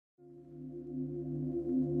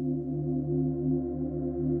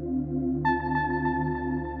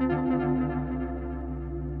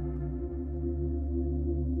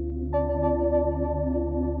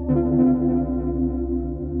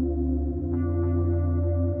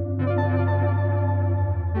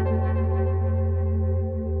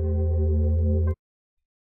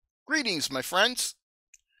Greetings, my friends.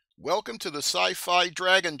 Welcome to the Sci-Fi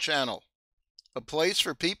Dragon channel, a place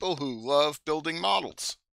for people who love building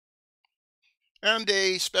models. And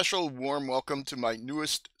a special warm welcome to my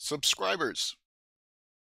newest subscribers.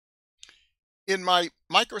 In my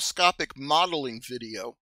microscopic modeling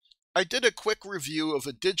video, I did a quick review of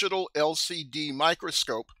a digital LCD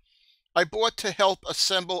microscope I bought to help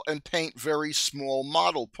assemble and paint very small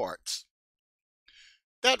model parts.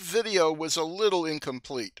 That video was a little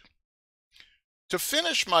incomplete. To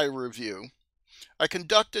finish my review, I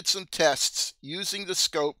conducted some tests using the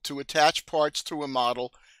scope to attach parts to a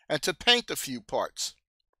model and to paint a few parts.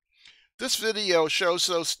 This video shows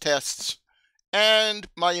those tests and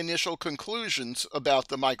my initial conclusions about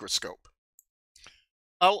the microscope.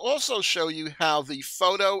 I'll also show you how the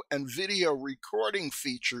photo and video recording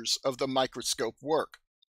features of the microscope work.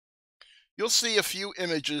 You'll see a few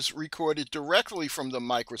images recorded directly from the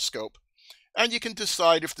microscope, and you can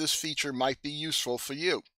decide if this feature might be useful for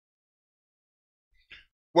you.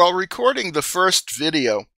 While recording the first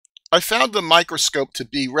video, I found the microscope to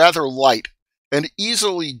be rather light and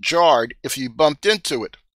easily jarred if you bumped into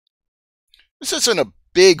it. This isn't a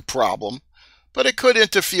big problem, but it could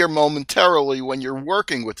interfere momentarily when you're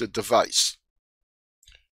working with the device.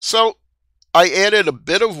 So I added a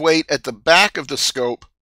bit of weight at the back of the scope,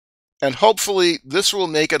 and hopefully this will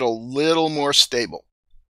make it a little more stable.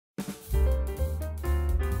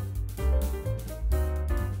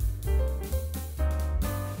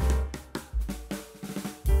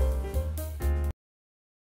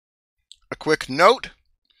 A quick note,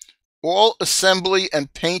 all assembly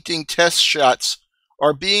and painting test shots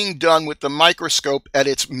are being done with the microscope at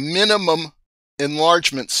its minimum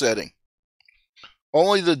enlargement setting.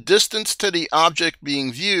 Only the distance to the object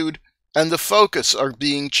being viewed and the focus are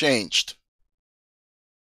being changed.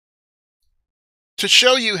 To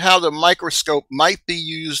show you how the microscope might be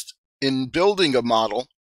used in building a model,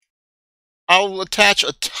 I'll attach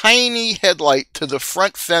a tiny headlight to the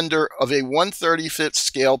front fender of a 1/35th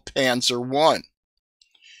scale Panzer I,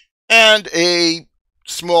 and a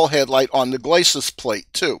small headlight on the glacis plate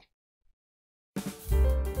too.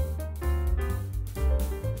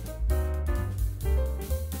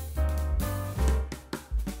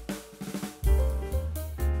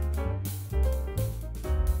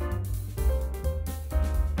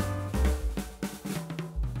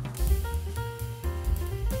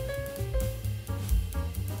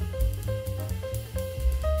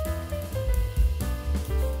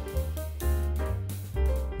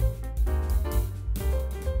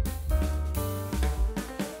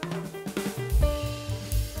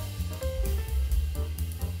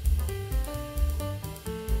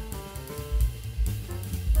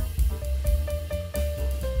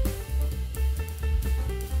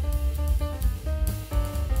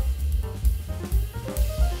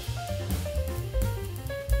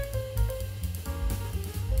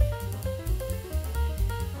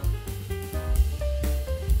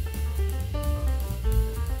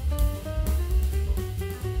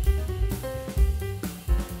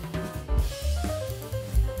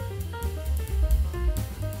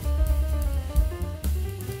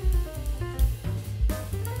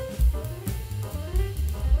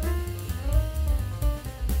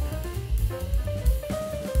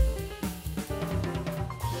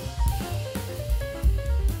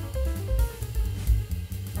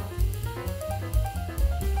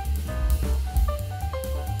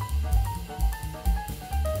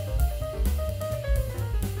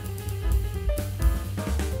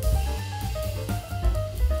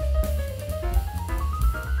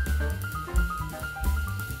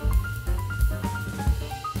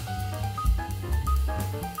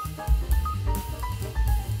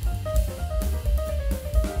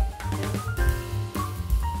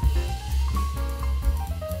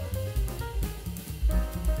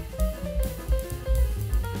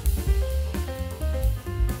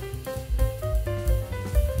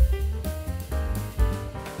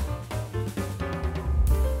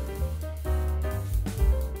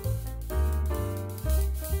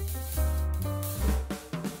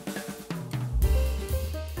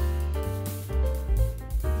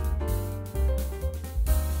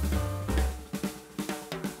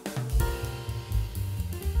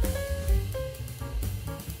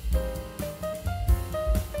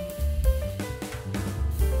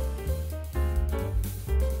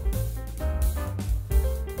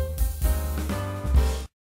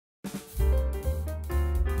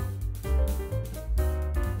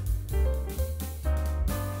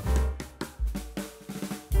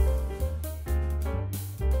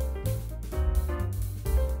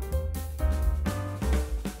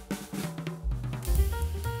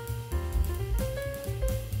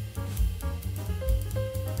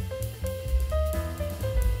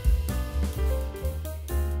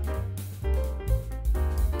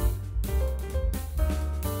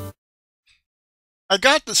 I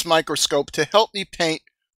got this microscope to help me paint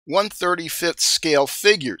 1/35th scale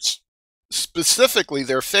figures, specifically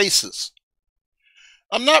their faces.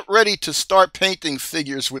 I'm not ready to start painting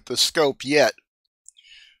figures with the scope yet.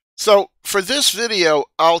 So for this video,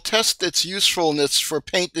 I'll test its usefulness for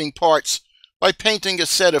painting parts by painting a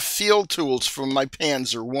set of field tools from my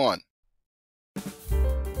Panzer I.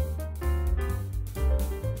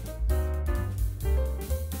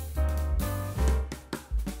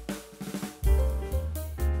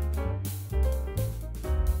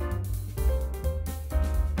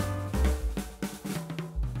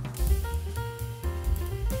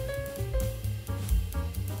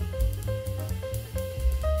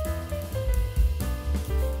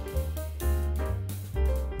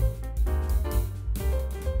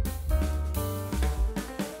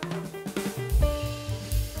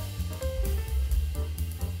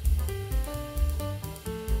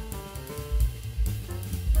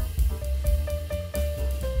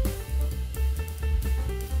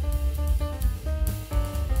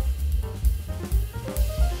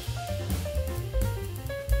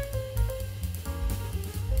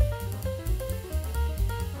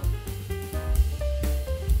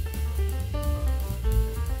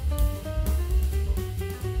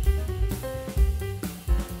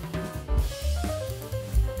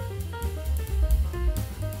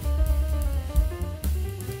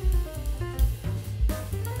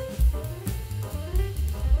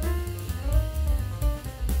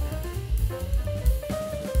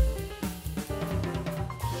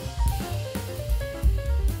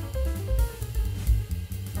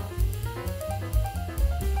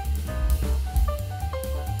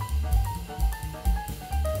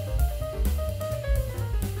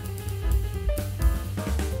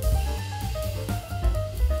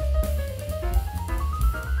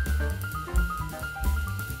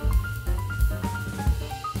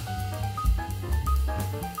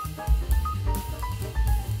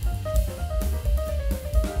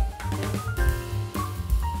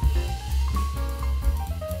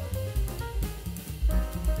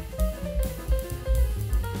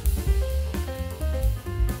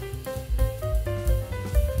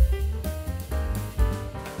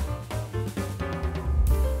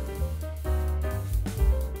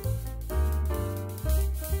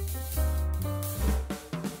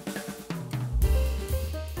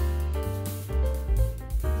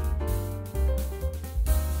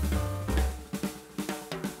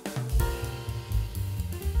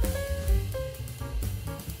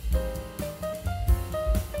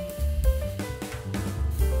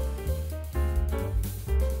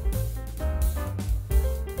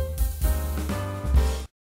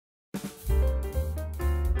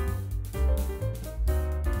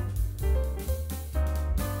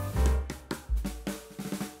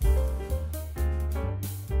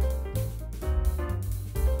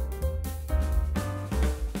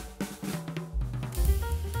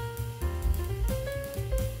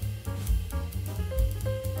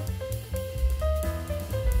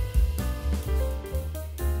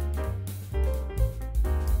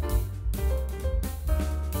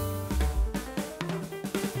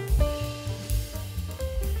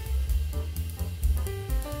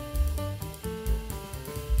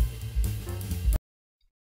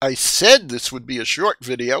 I said this would be a short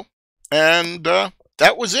video, and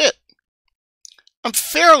that was it. I'm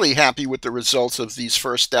fairly happy with the results of these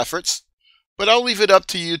first efforts, but I'll leave it up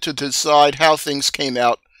to you to decide how things came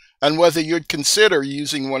out and whether you'd consider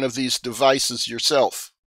using one of these devices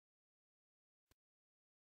yourself.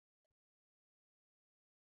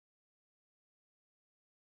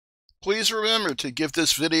 Please remember to give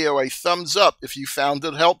this video a thumbs up if you found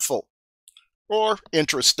it helpful or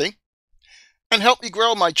interesting, and help me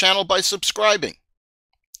grow my channel by subscribing.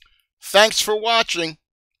 Thanks for watching.